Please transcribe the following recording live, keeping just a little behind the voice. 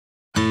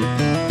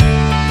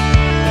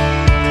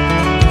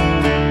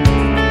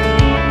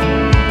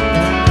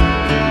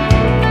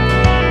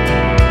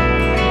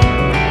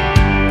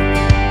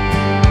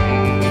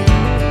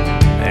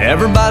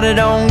Everybody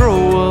don't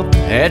grow up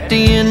at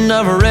the end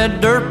of a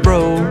red dirt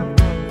road,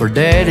 where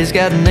daddy's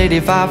got an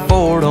 85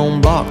 Ford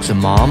on blocks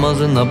and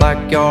mama's in the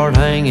backyard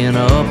hanging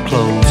up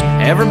clothes.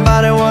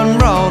 Everybody wasn't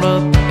brought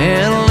up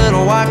in a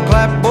little white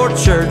clapboard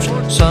church.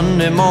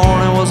 Sunday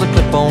morning was a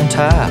clip-on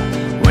tie,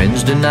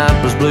 Wednesday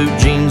night was blue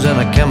jeans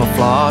and a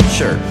camouflage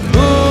shirt. Ooh,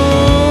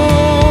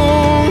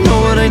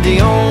 no, it ain't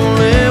the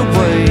only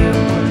way.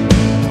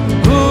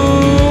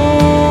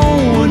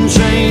 Ooh, wouldn't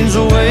change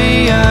the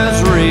way I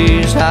was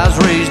raised. I was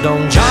raised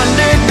on John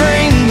Deere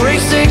Green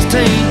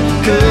 316,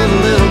 cut a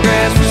little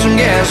grass with some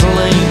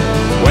gasoline,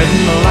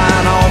 wetting the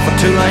line off a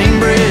two-lane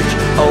bridge,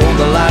 hold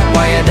the light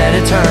while your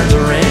daddy turns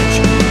a wrench.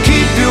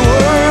 Keep your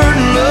word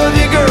and love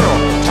your girl,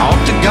 talk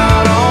to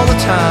God all the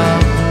time.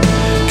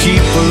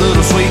 Keep a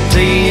little sweet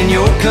tea in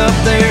your cup,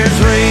 there's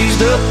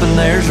raised up and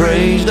there's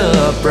raised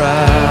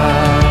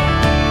upright.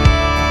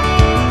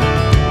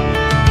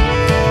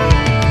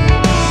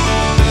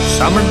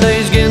 Summer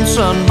days getting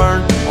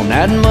sunburnt on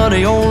that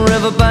muddy old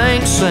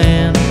riverbank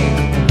sand.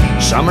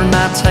 Summer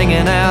nights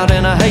hanging out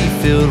in a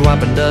hayfield,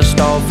 wiping dust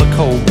off a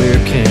cold beer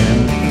can.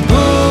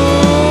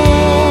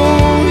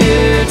 Ooh,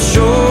 yeah, it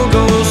sure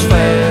goes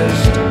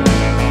fast.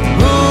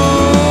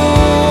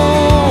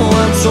 Ooh,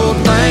 I'm so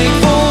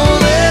thankful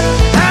that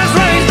I was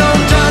raised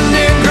on John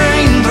Deere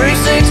Green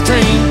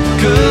 316.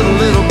 Cut a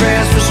little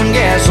grass for some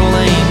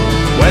gasoline,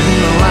 wetting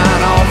the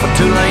line off a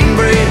two-lane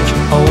bridge,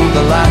 hold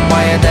the light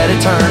while your daddy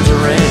turns a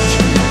wrench.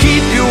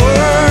 Keep your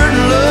word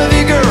and love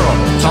your girl,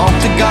 talk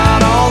to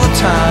God all the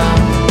time.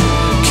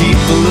 Keep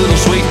a little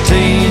sweet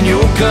tea in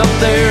your cup,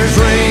 there's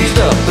raised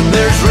up and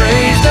there's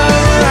raised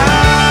upright.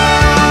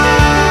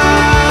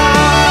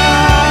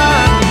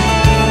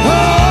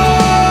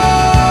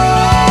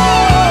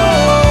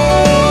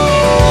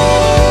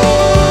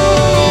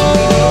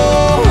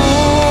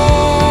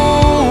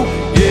 Oh,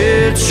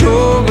 yeah, it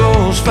sure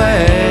goes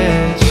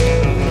fast.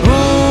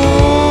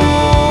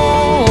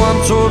 Oh,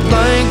 I'm so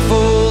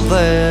thankful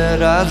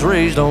that I was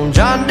raised on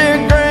John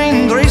Deere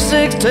Green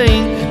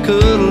 316.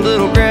 Cut a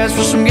little grass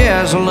for some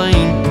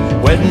gasoline,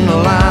 wetting the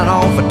line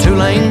off a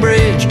two-lane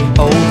bridge,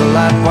 hold the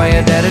light while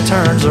your daddy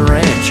turns a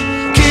wrench.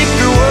 Keep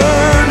your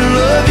word and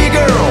love your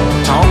girl,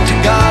 talk to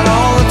God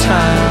all the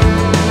time.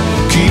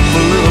 Keep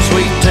a little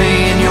sweet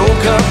tea in your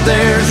cup,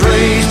 there's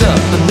raised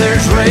up and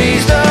there's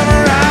raised up.